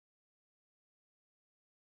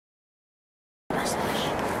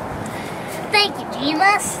Thank you,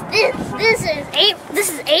 Demas. This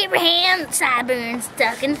is Abraham Sideburns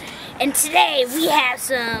talking, and today we have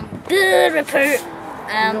some good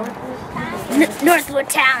Northwood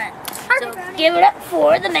talent. So give it up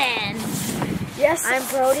for the man. Yes, I'm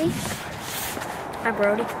Brody. I'm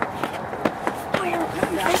Brody.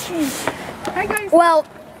 Hi guys. Well,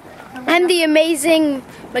 I'm the amazing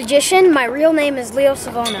magician. My real name is Leo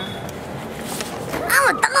Savona.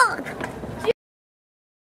 I'm a dog.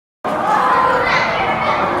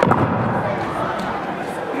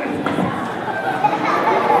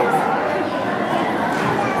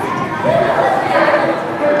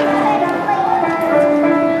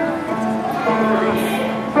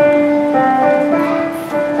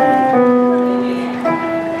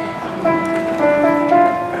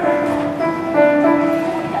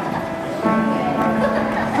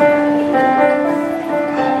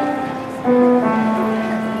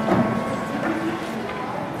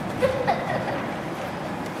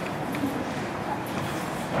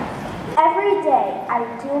 Every day I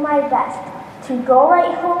do my best to go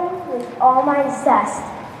right home with all my zest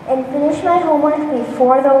and finish my homework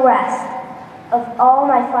before the rest of all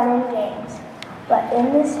my fun and games. But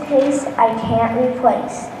in this case I can't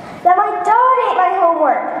replace that my dog ate my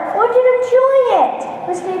homework. What did I'm chewing it?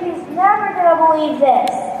 Miss Baby's never gonna believe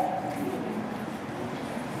this.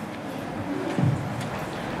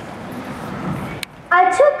 I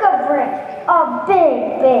took a break, a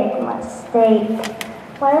big mistake,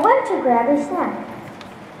 when I went to grab a snack.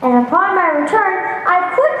 And upon my return,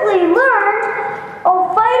 I quickly learned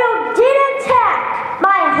Fido did attack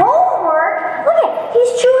my homework. Look at,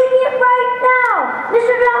 he's chewing it right now.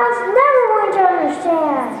 Mr. Donald's never going to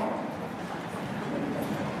understand.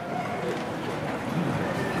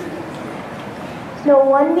 No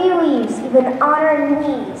one believes, even on our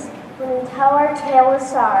knees, when we tell our tale of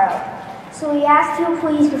sorrow. So we ask you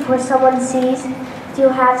please, before someone sees, do you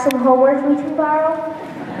have some homework we can borrow?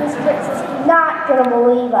 Miss Fritz is not going to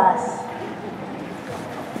believe us.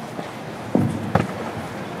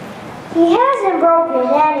 He hasn't broken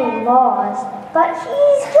any laws, but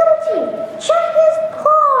he's guilty. Check his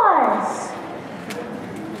paws.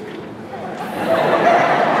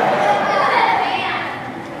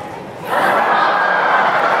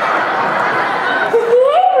 His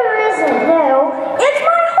behavior isn't new. It's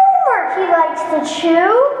my homework he likes to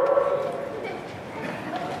chew.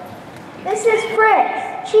 Mrs. Fritz.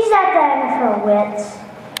 She's at the end of her wits.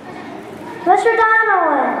 Mr.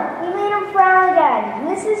 Donovan, you made him frown again.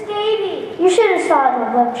 Mrs. Baby, you should have saw the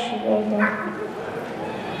look she gave me.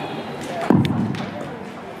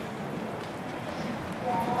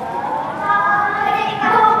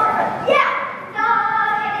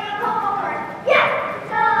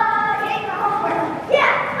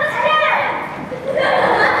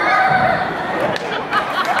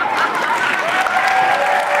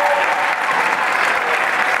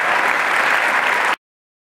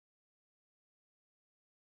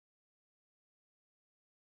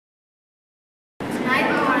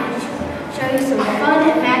 Show you some fun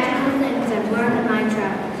and magical things I've learned in my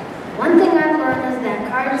travels. One thing I've learned is that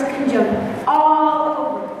cards can jump all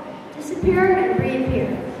over, disappear and reappear.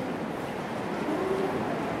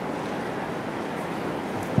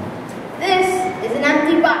 This is an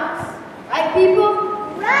empty box, right people?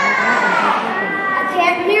 Right! I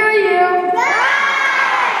can't hear you. Right!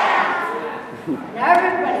 Now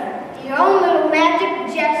everybody, do your own little magic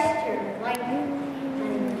gesture, like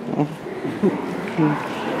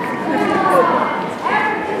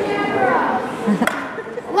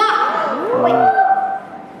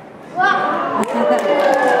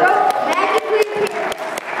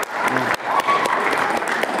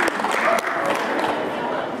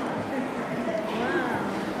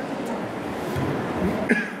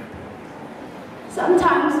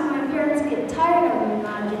sometimes my parents get tired of my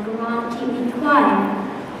magic and want to keep me quiet.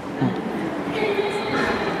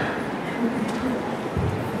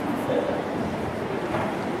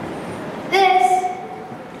 This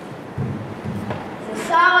is a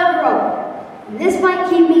solid rope, and this might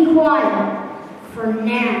keep me quiet for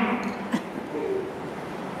now.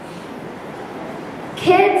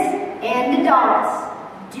 Kids and adults,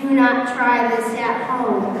 do not try this at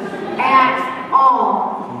home at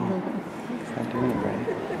all. Not doing it right.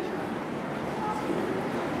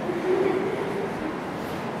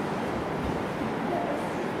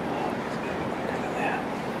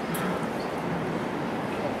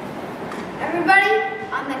 Everybody,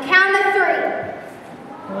 on the count of 3.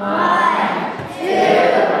 1, 2,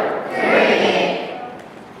 3.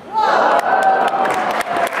 Whoa!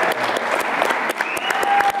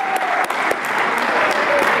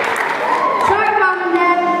 Sorry, Mom and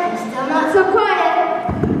Dad, I'm still not so quiet.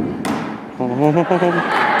 In my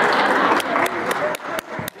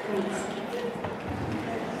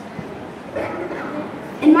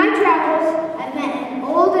travels, I've met an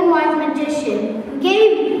old and wise magician who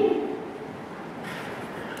gave me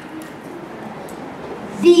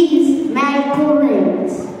these magical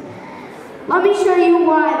rings. Let me show you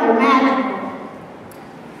why they're magical.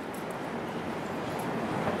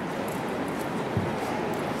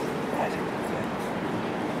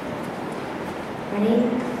 Ready,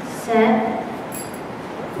 set.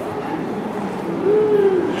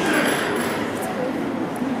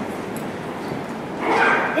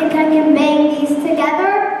 Think I can bang these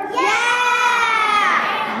together? Yeah!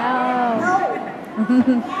 No.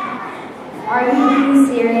 Are you being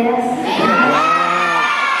serious?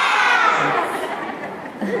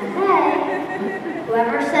 Okay.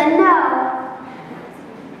 Whoever said no,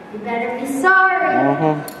 you better be sorry.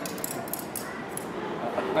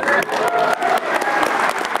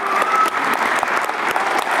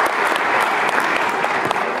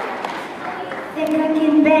 Think I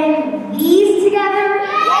can bang these together?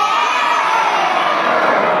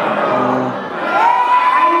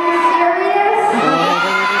 Are you serious?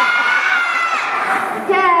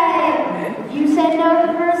 Okay. You said no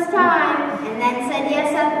the first time, and then said yes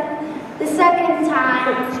the second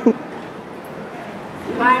time.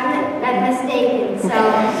 You might have been mistaken, so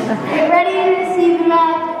get ready to see the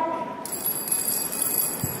magic.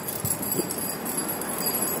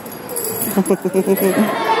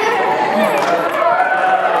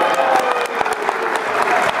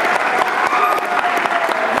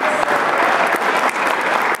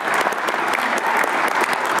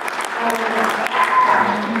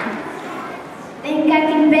 Think I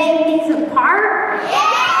can bang these apart?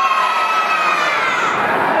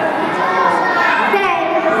 Okay.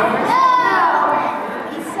 No.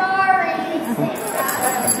 Be sorry.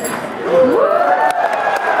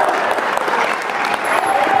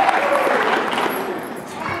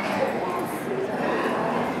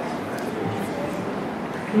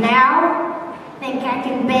 Now, think I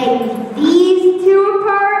can bang these two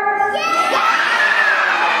apart?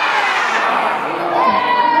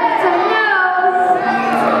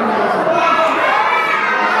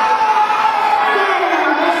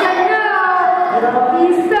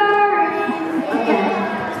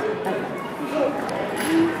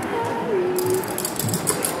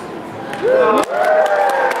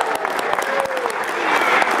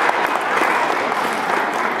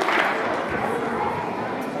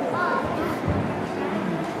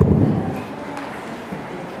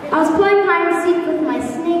 I was playing hide and seek with my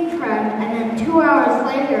snake friend, and then 2 hours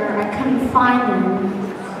later, I couldn't find him.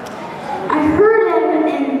 I heard him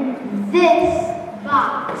in this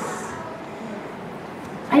box.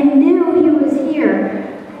 I knew he was here.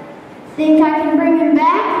 Think I can bring him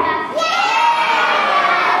back? Yeah!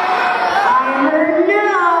 I heard no.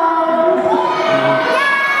 Yeah!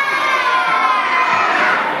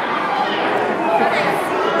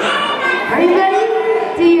 Are you ready?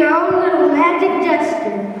 Do your own little magic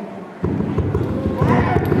gesture.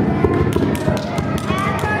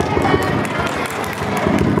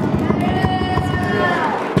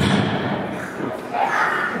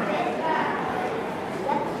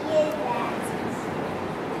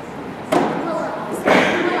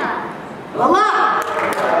 Voila!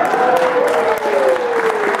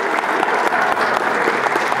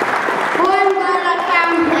 Boy, I'm glad I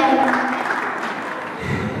found him.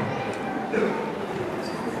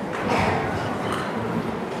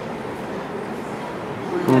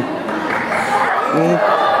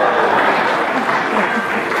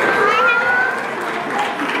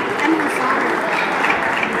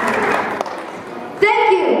 Thank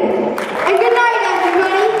you, and good night,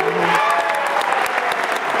 everybody.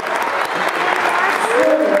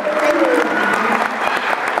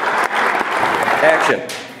 Action.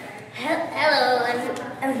 Hello,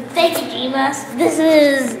 and thank you, Jimas. This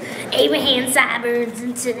is Abraham Sideburns,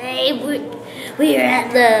 and today we are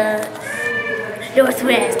at the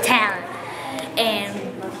Northwood Has Talent, and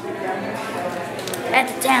at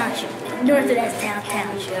the talent show, Northwood Has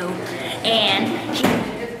Talent show, and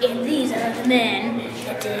these are the men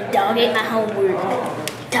that did Dog Ate My Homework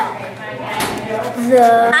talk.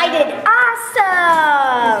 I did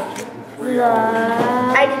awesome!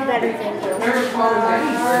 I did better than you.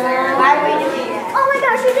 Why are we doing that? Oh my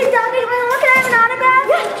gosh, you did Dog Ate My Homework and I have an autograph?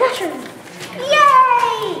 Yeah, Joshua. Yay!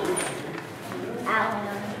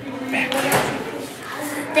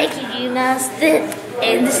 Thank you, Jimas.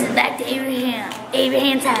 And this is back to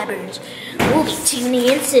Abraham Sideburns. We'll be tuning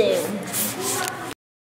in soon.